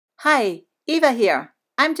Hi, Eva here.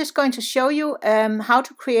 I'm just going to show you how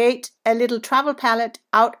to create a little travel palette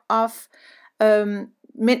out of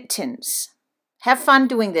mint tins. Have fun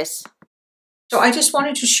doing this. So I just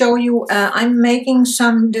wanted to show you, I'm making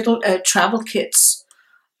some little travel kits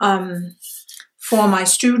for my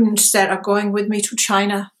students that are going with me to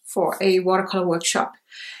China for a watercolor workshop.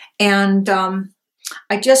 And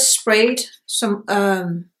I just sprayed some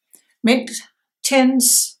mint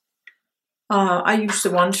tins. I use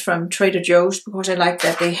the ones from Trader Joe's because I like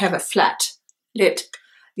that they have a flat lid.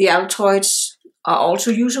 The Altoids are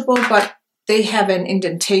also usable, but they have an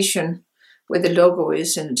indentation where the logo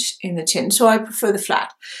is in the tin, so I prefer the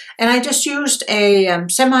flat. And I just used a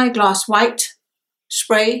semi-gloss white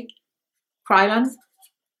spray Krylon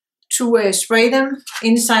to spray them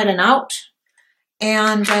inside and out.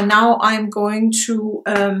 And now I'm going to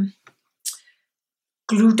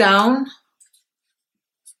glue down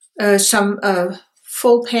some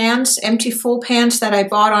full pans, empty full pans that I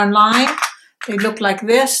bought online. They look like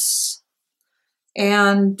this.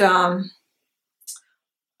 And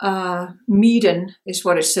Meeden is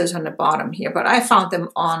what it says on the bottom here, but I found them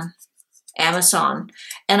on Amazon.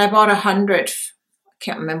 And I bought 100, I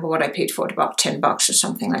can't remember what I paid for it, about $10 or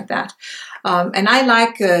something like that. And I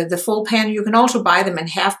like the full pan. You can also buy them in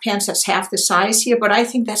half pans, that's half the size here, but I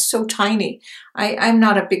think that's so tiny. I'm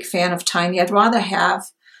not a big fan of tiny. I'd rather have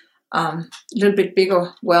a little bit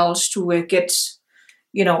bigger wells to get,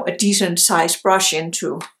 you know, a decent sized brush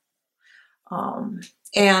into.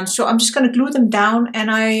 And so I'm just going to glue them down,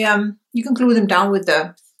 and you can glue them down with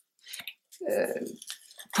the,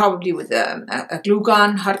 probably with a glue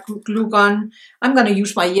gun, hot glue gun. I'm going to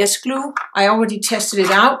use my Yes glue. I already tested it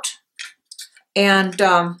out, and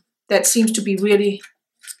that seems to be really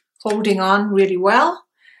holding on really well.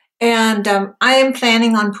 And I am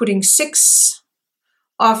planning on putting 6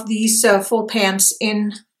 of these full pans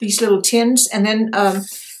in these little tins, and then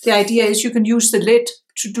the idea is you can use the lid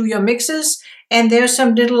to do your mixes, and there's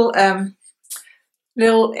some little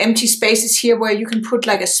empty spaces here where you can put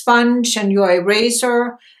like a sponge and your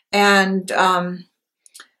eraser and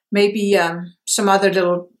maybe some other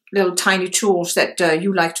little tiny tools that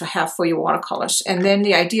you like to have for your watercolors. And then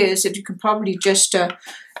the idea is that you can probably just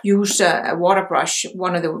use a water brush,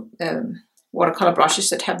 one of the watercolor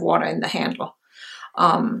brushes that have water in the handle.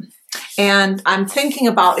 And I'm thinking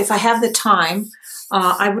about, if I have the time,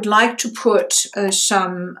 I would like to put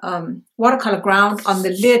some watercolor ground on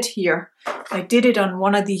the lid here. I did it on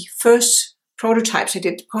one of the first prototypes I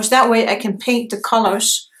did, because that way I can paint the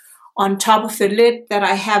colors on top of the lid that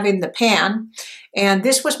I have in the pan. And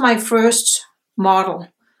this was my first model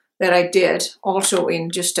that I did, also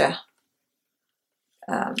in just a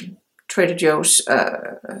Trader Joe's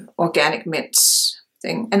organic mints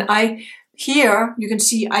thing. And here you can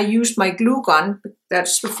see I used my glue gun.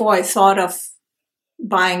 That's before I thought of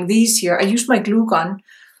buying these here. I used my glue gun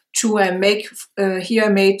to make, here I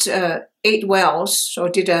made 8 wells. So I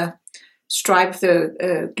did a stripe of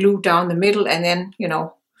the glue down the middle, and then, you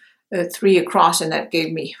know, 3 across, and that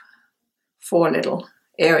gave me 4 little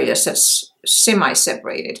areas that's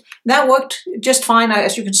semi-separated. That worked just fine.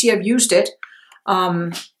 As you can see, I've used it.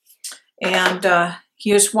 And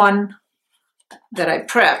here's one that I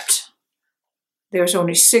prepped. There's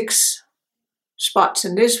only 6 spots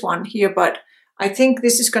in this one here, but I think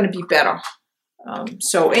this is going to be better.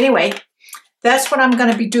 So anyway, that's what I'm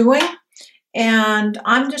going to be doing. And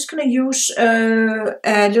I'm just going to use a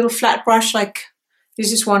little flat brush. Like,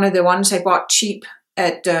 this is one of the ones I bought cheap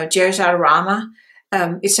at Jerry's Artarama.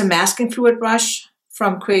 It's a masking fluid brush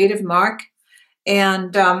from Creative Mark.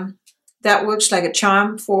 And that works like a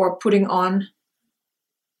charm for putting on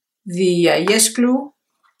the Yes glue.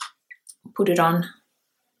 Put it on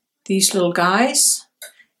these little guys,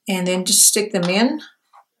 and then just stick them in.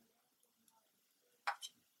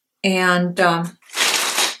 And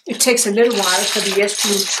it takes a little while for the Yes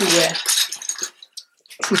glue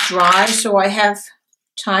to dry, so I have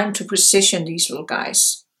time to position these little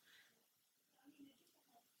guys.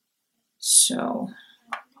 So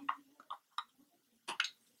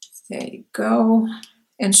there you go.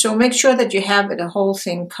 And so make sure that you have the whole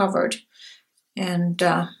thing covered, and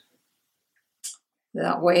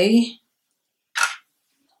that way,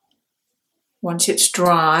 once it's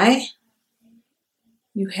dry,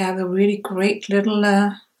 you have a really great little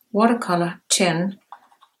watercolor tin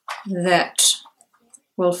that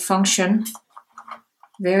will function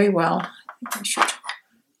very well. I think I should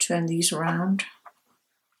turn these around.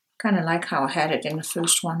 Kind of like how I had it in the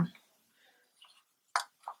first one.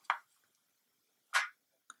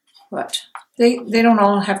 But they don't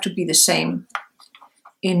all have to be the same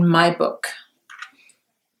in my book.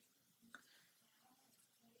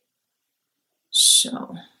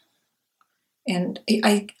 And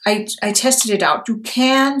I tested it out. You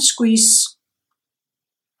can squeeze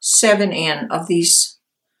 7 in of these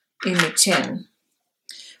in the tin,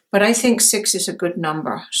 but I think 6 is a good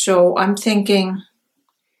number. So I'm thinking,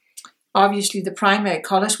 obviously the primary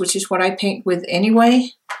colors, which is what I paint with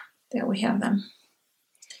anyway. There we have them.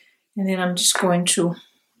 And then I'm just going to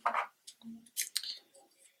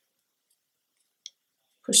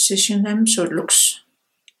position them so it looks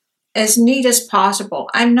as neat as possible.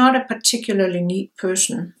 I'm not a particularly neat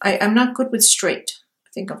person. I'm not good with straight. I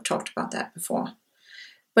think I've talked about that before.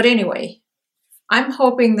 But anyway, I'm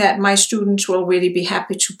hoping that my students will really be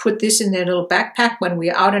happy to put this in their little backpack when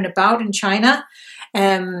we're out and about in China,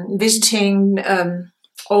 visiting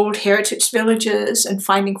old heritage villages and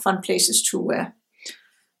finding fun places to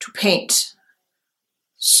paint.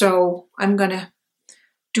 So I'm gonna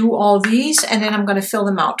do all these, and then I'm gonna fill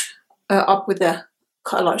them out up with the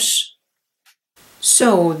colors.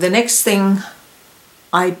 So the next thing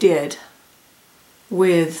I did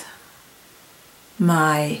with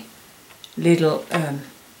my little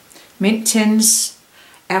mint tins,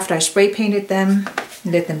 after I spray painted them,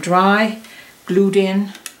 let them dry, glued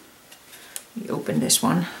in. Let me open this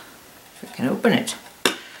one, if I can open it.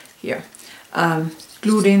 Here.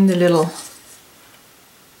 Glued in the little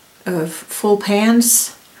full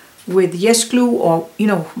pans with yes glue, or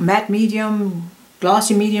matte medium,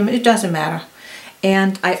 glossy medium, it doesn't matter.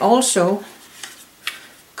 And I also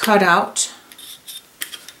cut out,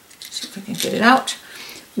 see if I can get it out,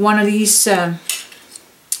 one of these, I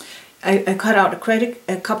cut out a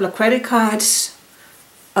couple of credit cards,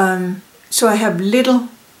 so I have little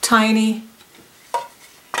tiny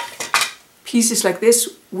pieces like this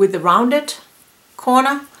with the rounded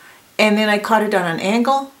corner, and then I cut it on an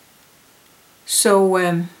angle,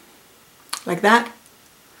 so like that,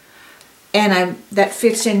 and that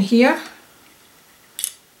fits in here.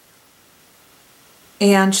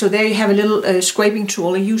 And so there you have a little scraping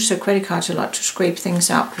tool. I use credit cards a lot to scrape things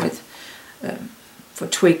out with, for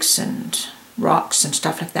twigs and rocks and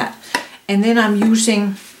stuff like that. And then I'm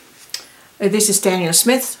using, this is Daniel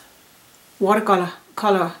Smith watercolor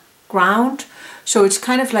ground. So it's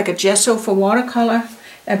kind of like a gesso for watercolor.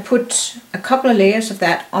 I put a couple of layers of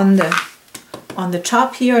that on the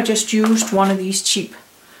top here. I just used one of these cheap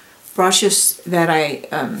brushes that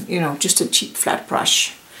just a cheap flat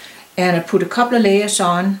brush. And I put a couple of layers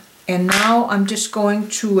on, and now I'm just going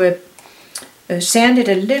to sand it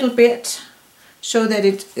a little bit so that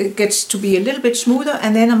it gets to be a little bit smoother,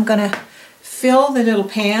 and then I'm gonna fill the little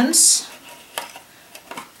pans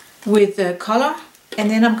with the color, and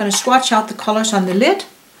then I'm gonna swatch out the colors on the lid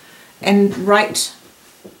and write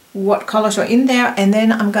what colors are in there, and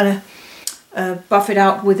then I'm gonna buff it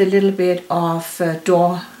out with a little bit of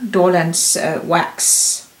Dorland's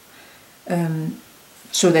wax,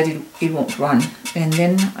 so that it won't run, and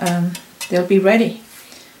then they'll be ready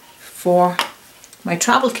for my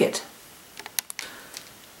travel kit.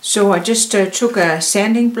 So I just took a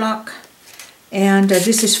sanding block, and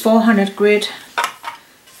this is 400 grit,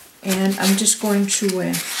 and I'm just going to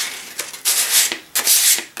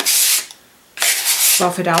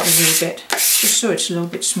buff it out a little bit, just so it's a little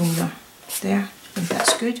bit smoother. There, I think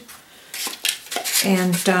that's good.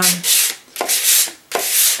 And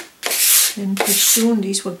then pretty soon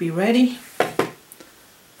these will be ready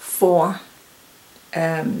for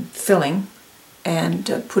filling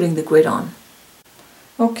and putting the grid on.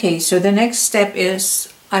 Okay, so the next step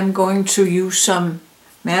is I'm going to use some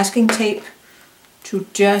masking tape to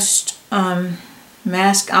just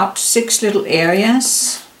mask out 6 little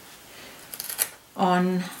areas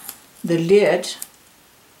on the lid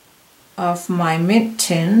of my mint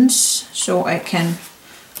tins, so I can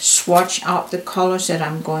swatch out the colors that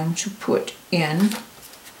I'm going to put in.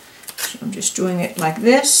 So I'm just doing it like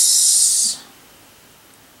this.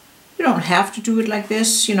 You don't have to do it like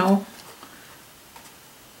this, The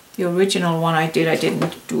original one I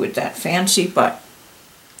didn't do it that fancy, but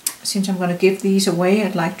since I'm going to give these away,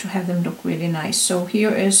 I'd like to have them look really nice. So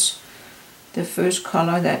here is the first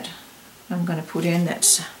color that I'm going to put in.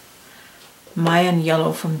 That's Mayan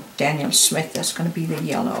yellow from Daniel Smith. That's going to be the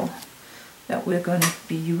yellow that we're going to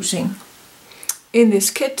be using in this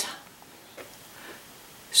kit.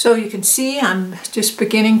 So you can see I'm just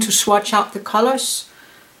beginning to swatch out the colors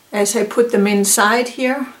as I put them inside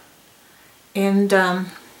here, and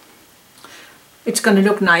it's going to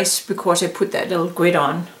look nice because I put that little grid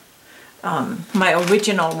on. My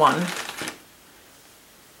original one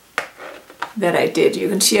that I did, you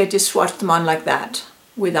can see I just swatched them on like that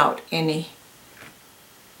without any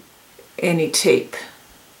tape.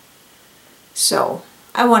 So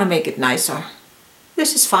I want to make it nicer.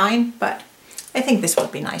 This is fine, but I think this will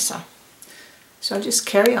be nicer. So I'll just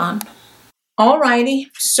carry on. Alrighty,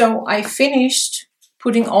 so I finished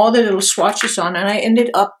putting all the little swatches on, and I ended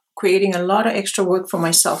up creating a lot of extra work for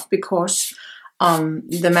myself because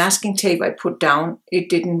the masking tape I put down, it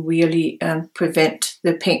didn't really prevent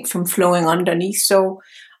the paint from flowing underneath. So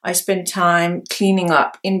I spent time cleaning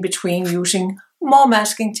up in between using more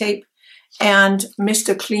masking tape and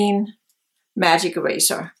Mr. Clean Magic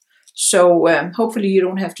Eraser. So hopefully you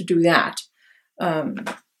don't have to do that.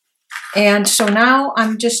 And so now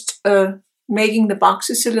I'm just making the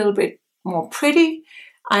boxes a little bit more pretty.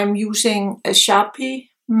 I'm using a Sharpie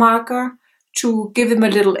marker to give them a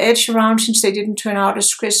little edge around since they didn't turn out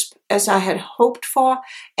as crisp as I had hoped for.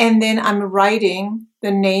 And then I'm writing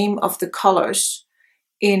the name of the colors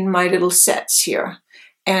in my little sets here.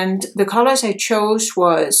 And the colors I chose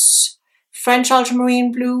was French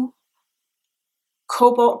ultramarine blue,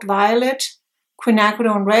 cobalt violet,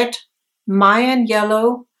 quinacridone red, Mayan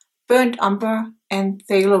yellow, burnt umber, and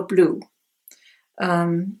phthalo blue.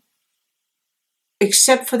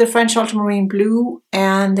 Except for the French ultramarine blue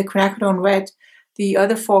and the quinacridone red, the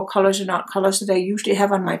other 4 colors are not colors that I usually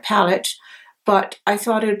have on my palette, but I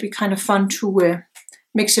thought it would be kind of fun to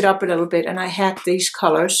mix it up a little bit, and I had these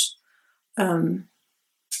colors in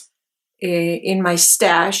my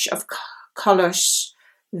stash of colors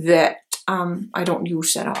that I don't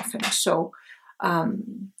use that often. So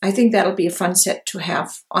I think that'll be a fun set to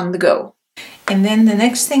have on the go. And then the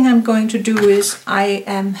next thing I'm going to do is I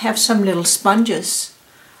have some little sponges.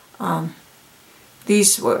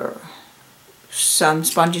 These were some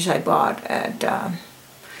sponges I bought at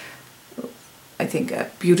I think a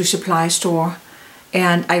beauty supply store,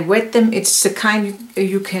 and I wet them. It's the kind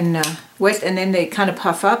you can wet and then they kind of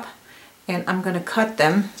puff up, and I'm going to cut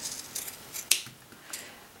them.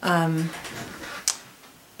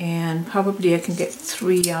 And probably I can get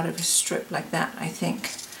 3 out of a strip like that, I think.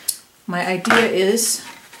 My idea is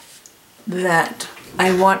that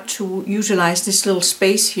I want to utilize this little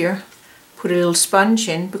space here, put a little sponge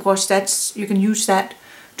in, because that's, you can use that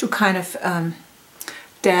to kind of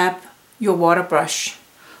dab your water brush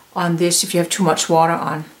on this if you have too much water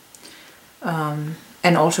on.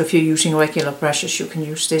 And also if you're using regular brushes, you can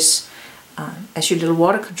use this as your little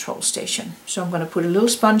water control station. So I'm going to put a little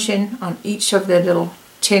sponge in on each of the little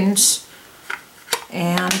tins,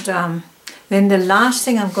 and then the last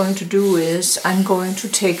thing I'm going to do is I'm going to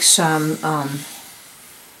take some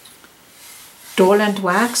Dorland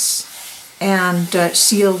wax and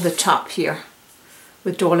seal the top here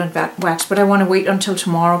with Dorland wax, but I want to wait until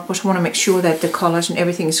tomorrow because I want to make sure that the colors and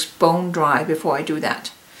everything is bone dry before I do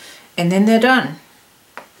that. And then they're done.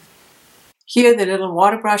 Here are the little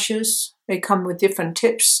water brushes. They come with different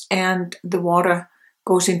tips, and the water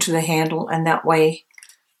goes into the handle, and that way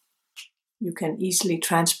you can easily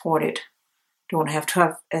transport it. Don't have to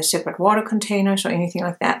have a separate water containers or anything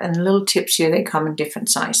like that. And the little tips here, they come in different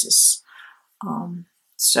sizes.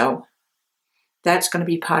 So that's going to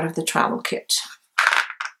be part of the travel kit.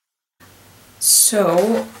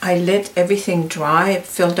 So I let everything dry. I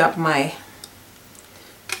filled up my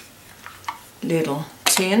little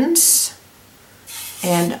tins,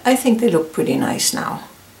 and I think they look pretty nice now.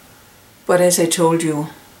 But as I told you,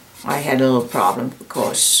 I had a little problem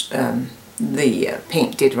because the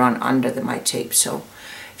paint did run under my tape. So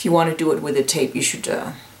if you want to do it with a tape, you should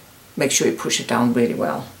make sure you push it down really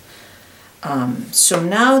well. So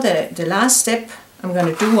now the last step I'm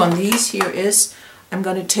going to do on these here is I'm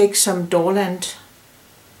going to take some Dorland's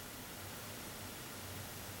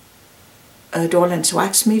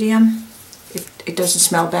wax medium. It doesn't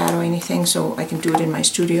smell bad or anything, so I can do it in my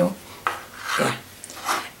studio. Yeah.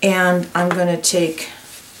 And I'm going to take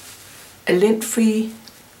a lint-free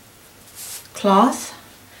cloth.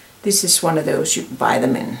 This is one of those, you can buy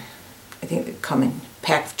them in, I think they come in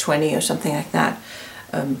pack of 20 or something like that.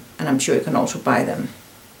 And I'm sure you can also buy them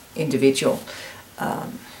individual.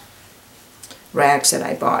 Rags that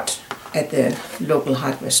I bought at the local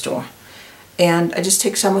hardware store. And I just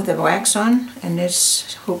take some of the wax on, and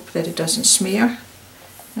let's hope that it doesn't smear.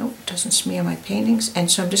 No, it doesn't smear my paintings.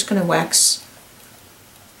 And so I'm just going to wax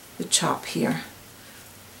the top here.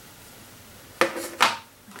 I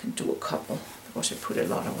can do a couple because I put a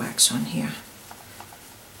lot of wax on here.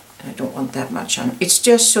 And I don't want that much on. It's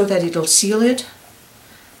just so that it'll seal it.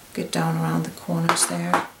 Get down around the corners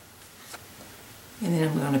there. And then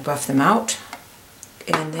I'm going to buff them out.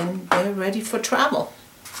 And then they're ready for travel.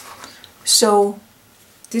 So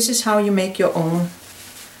this is how you make your own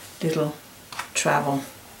little travel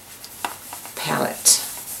palette.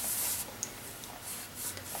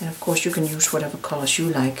 And of course you can use whatever colors you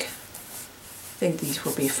like. I think these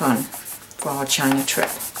will be fun for our China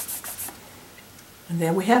trip. And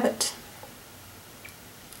there we have it.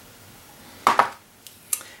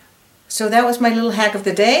 So that was my little hack of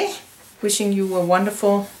the day. Wishing you a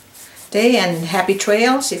wonderful day and happy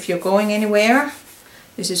trails if you're going anywhere.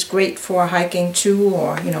 This is great for hiking too,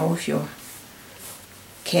 or you know, if you're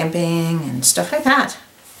camping and stuff like that.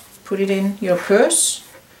 Put it in your purse.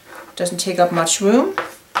 Doesn't take up much room.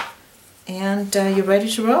 And you're ready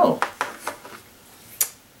to roll.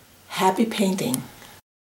 Happy painting.